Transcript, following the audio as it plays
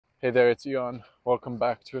Hey there, it's Ioan. Welcome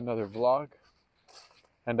back to another vlog.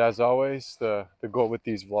 And as always, the goal with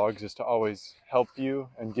these vlogs is to always help you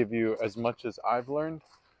and give you as much as I've learned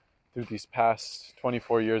through these past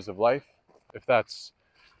 24 years of life. If that's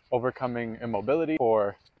overcoming immobility,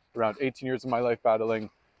 or around 18 years of my life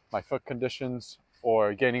battling my foot conditions,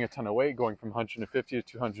 or gaining a ton of weight, going from 150 to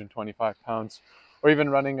 225 pounds, or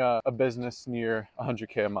even running a business near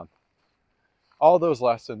 100K a month. All those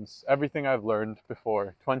lessons, everything I've learned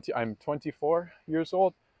before I'm 24 years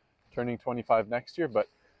old, turning 25 next year, but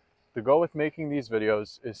the goal with making these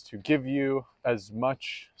videos is to give you as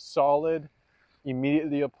much solid,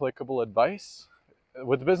 immediately applicable advice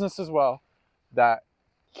with business as well that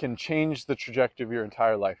can change the trajectory of your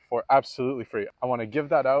entire life for absolutely free. I want to give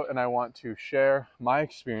that out, and I want to share my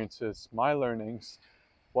experiences, my learnings,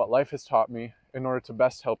 what life has taught me in order to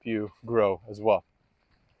best help you grow as well.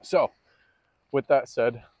 So with that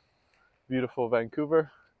said, beautiful Vancouver,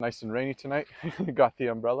 nice and rainy tonight. Got the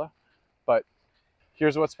umbrella, but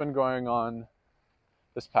here's what's been going on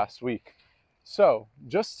this past week. So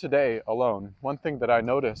just today alone, one thing that I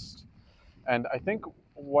noticed, and I think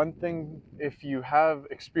one thing, if you have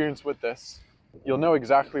experience with this, you'll know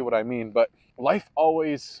exactly what I mean, but life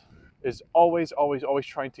is always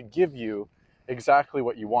trying to give you exactly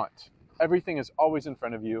what you want. Everything is always in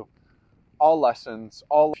front of you. All lessons,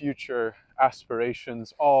 all future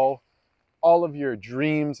aspirations, all of your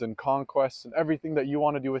dreams and conquests and everything that you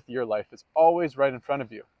want to do with your life is always right in front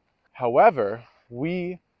of you. However,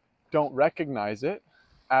 we don't recognize it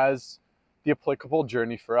as the applicable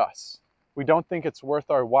journey for us. We don't think it's worth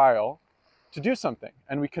our while to do something.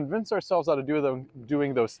 And we convince ourselves out of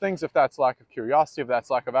doing those things, if that's lack of curiosity, if that's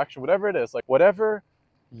lack of action, whatever it is, like whatever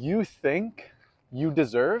you think you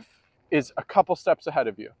deserve is a couple steps ahead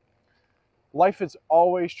of you. Life is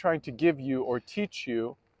always trying to give you or teach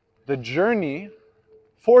you the journey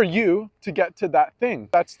for you to get to that thing.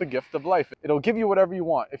 That's the gift of life. It'll give you whatever you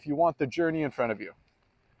want if you want the journey in front of you.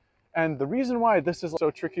 And the reason why this is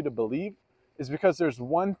so tricky to believe is because there's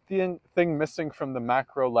one thing missing from the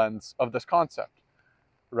macro lens of this concept,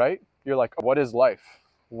 right? You're like, what is life?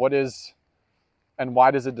 And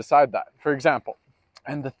why does it decide that? For example,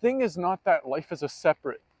 and the thing is not that life is a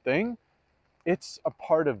separate thing, it's a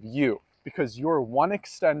part of you, because you're one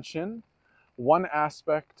extension, one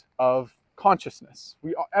aspect of consciousness.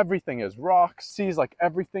 Everything is rocks, seas, like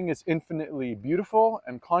everything is infinitely beautiful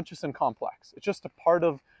and conscious and complex. It's just a part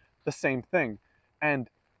of the same thing.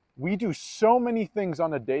 And we do so many things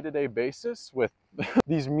on a day-to-day basis with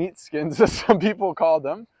these meat skins, as some people call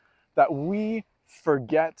them, that we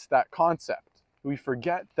forget that concept. We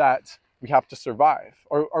forget that we have to survive,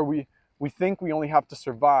 or we think we only have to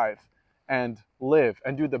survive and live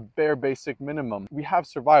and do the bare basic minimum. We have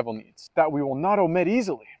survival needs that we will not omit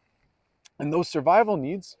easily. And those survival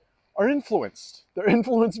needs are influenced. They're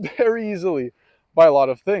influenced very easily by a lot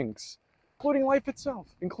of things, including life itself,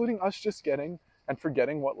 including us just getting and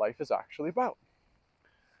forgetting what life is actually about.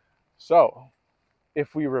 So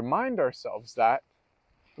if we remind ourselves that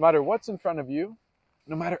no matter what's in front of you,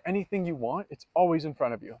 no matter anything you want, it's always in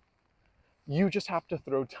front of you. You just have to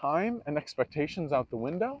throw time and expectations out the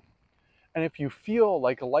window. And if you feel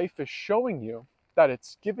like life is showing you that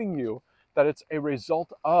it's giving you, that it's a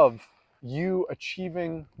result of you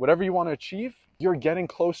achieving whatever you want to achieve, you're getting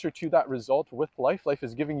closer to that result with life. Life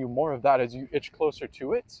is giving you more of that as you itch closer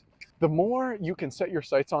to it. The more you can set your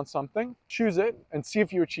sights on something, choose it, and see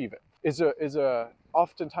if you achieve it, is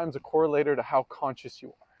oftentimes a correlator to how conscious you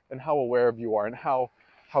are and how aware you are and how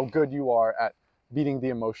good you are at beating the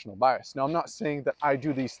emotional bias. Now, I'm not saying that I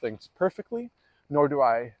do these things perfectly, nor do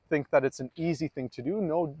I think that it's an easy thing to do,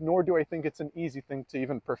 nor do I think it's an easy thing to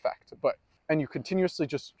even perfect. And you continuously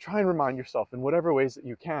just try and remind yourself in whatever ways that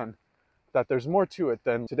you can that there's more to it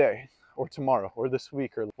than today or tomorrow or this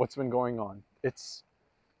week or what's been going on. It's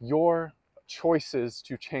your choices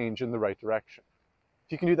to change in the right direction.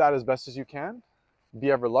 If you can do that as best as you can,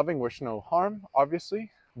 be ever loving, wish no harm,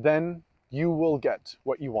 obviously, then you will get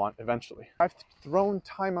what you want eventually. I've thrown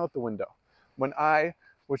time out the window. When I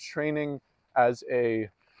was training as a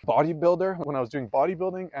bodybuilder, when I was doing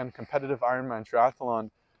bodybuilding and competitive Ironman triathlon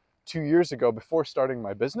 2 years ago before starting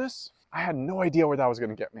my business, I had no idea where that was going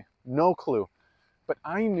to get me. No clue. But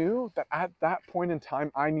I knew that at that point in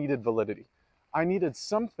time, I needed validity. I needed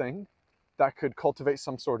something that could cultivate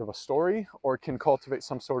some sort of a story, or can cultivate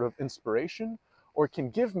some sort of inspiration, or can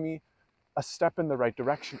give me a step in the right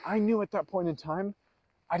direction. I knew at that point in time,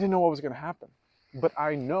 I didn't know what was going to happen. But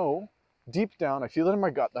I know deep down, I feel it in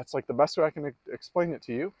my gut. That's like the best way I can explain it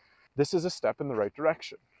to you. This is a step in the right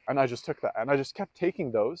direction. And I just took that, and I just kept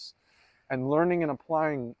taking those and learning and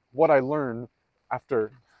applying what I learned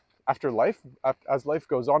after as life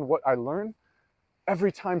goes on, what I learn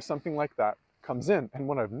every time something like that comes in. And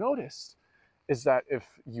what I've noticed is that if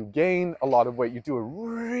you gain a lot of weight, you do a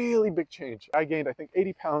really big change. I gained, I think,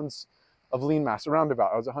 80 pounds of lean mass, around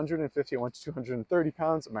about. I was 150, I went to 230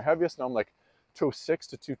 pounds at my heaviest. Now I'm like 206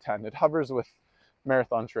 to 210. It hovers with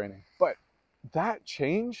marathon training. But that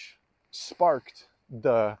change sparked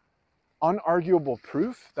the unarguable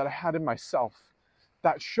proof that I had in myself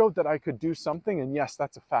that showed that I could do something. And yes,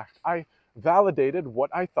 that's a fact. I validated what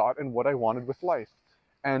I thought and what I wanted with life.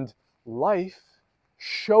 And life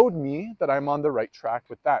showed me that I'm on the right track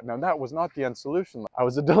with that. Now, that was not the end solution. I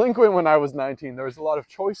was a delinquent when I was 19. There was a lot of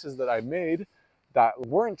choices that I made that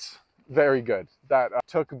weren't very good, that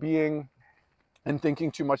took being and thinking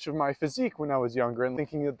too much of my physique when I was younger and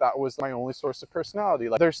thinking that that was my only source of personality.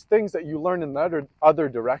 Like, there's things that you learn in the other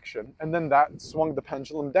direction, and then that swung the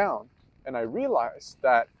pendulum down. And I realized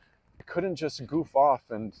that I couldn't just goof off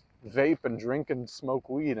and vape and drink and smoke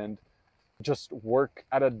weed and just work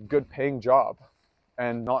at a good paying job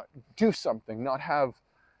and not do something, not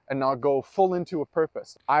go full into a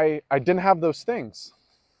purpose. I didn't have those things.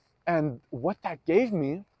 And what that gave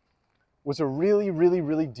me was a really, really,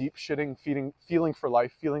 really deep shitting feeling for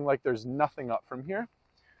life, feeling like there's nothing up from here.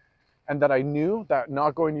 And that I knew that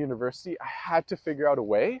not going to university, I had to figure out a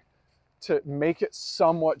way to make it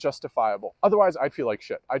somewhat justifiable. Otherwise, I'd feel like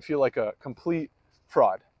shit. I'd feel like a complete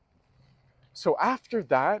fraud. So after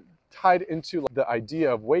that, tied into the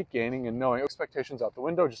idea of weight gaining and knowing expectations out the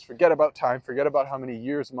window, just forget about time, forget about how many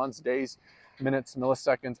years, months, days, minutes,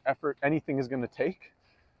 milliseconds, effort, anything is going to take.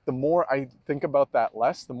 The more I think about that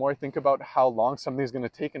less, the more I think about how long something is going to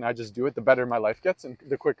take and I just do it, the better my life gets and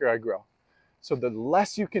the quicker I grow. So the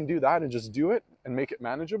less you can do that and just do it and make it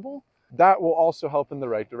manageable, that will also help in the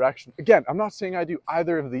right direction. Again, I'm not saying I do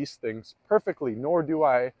either of these things perfectly, nor do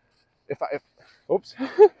I, oops,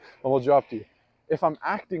 almost dropped you. If I'm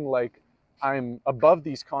acting like I'm above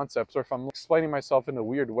these concepts, or if I'm explaining myself in a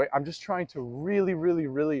weird way, I'm just trying to really, really,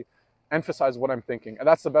 really emphasize what I'm thinking. And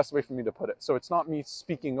that's the best way for me to put it. So it's not me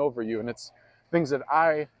speaking over you, and it's things that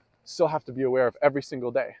I still have to be aware of every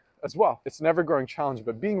single day as well. It's a never growing challenge,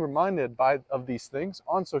 but being reminded of these things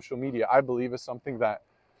on social media, I believe, is something that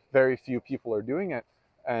very few people are doing it.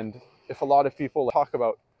 And if a lot of people talk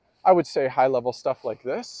about, I would say, high level stuff like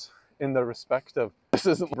this, in the respect of, this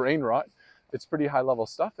isn't brain rot, it's pretty high level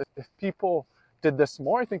stuff. If people did this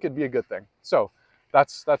more, I think it'd be a good thing. So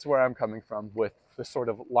that's where I'm coming from with this sort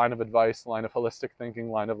of line of advice, line of holistic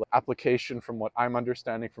thinking, line of application from what I'm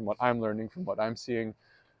understanding, from what I'm learning, from what I'm seeing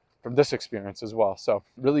from this experience as well. So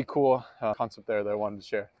really cool concept there that I wanted to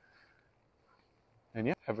share. And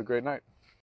yeah, have a great night.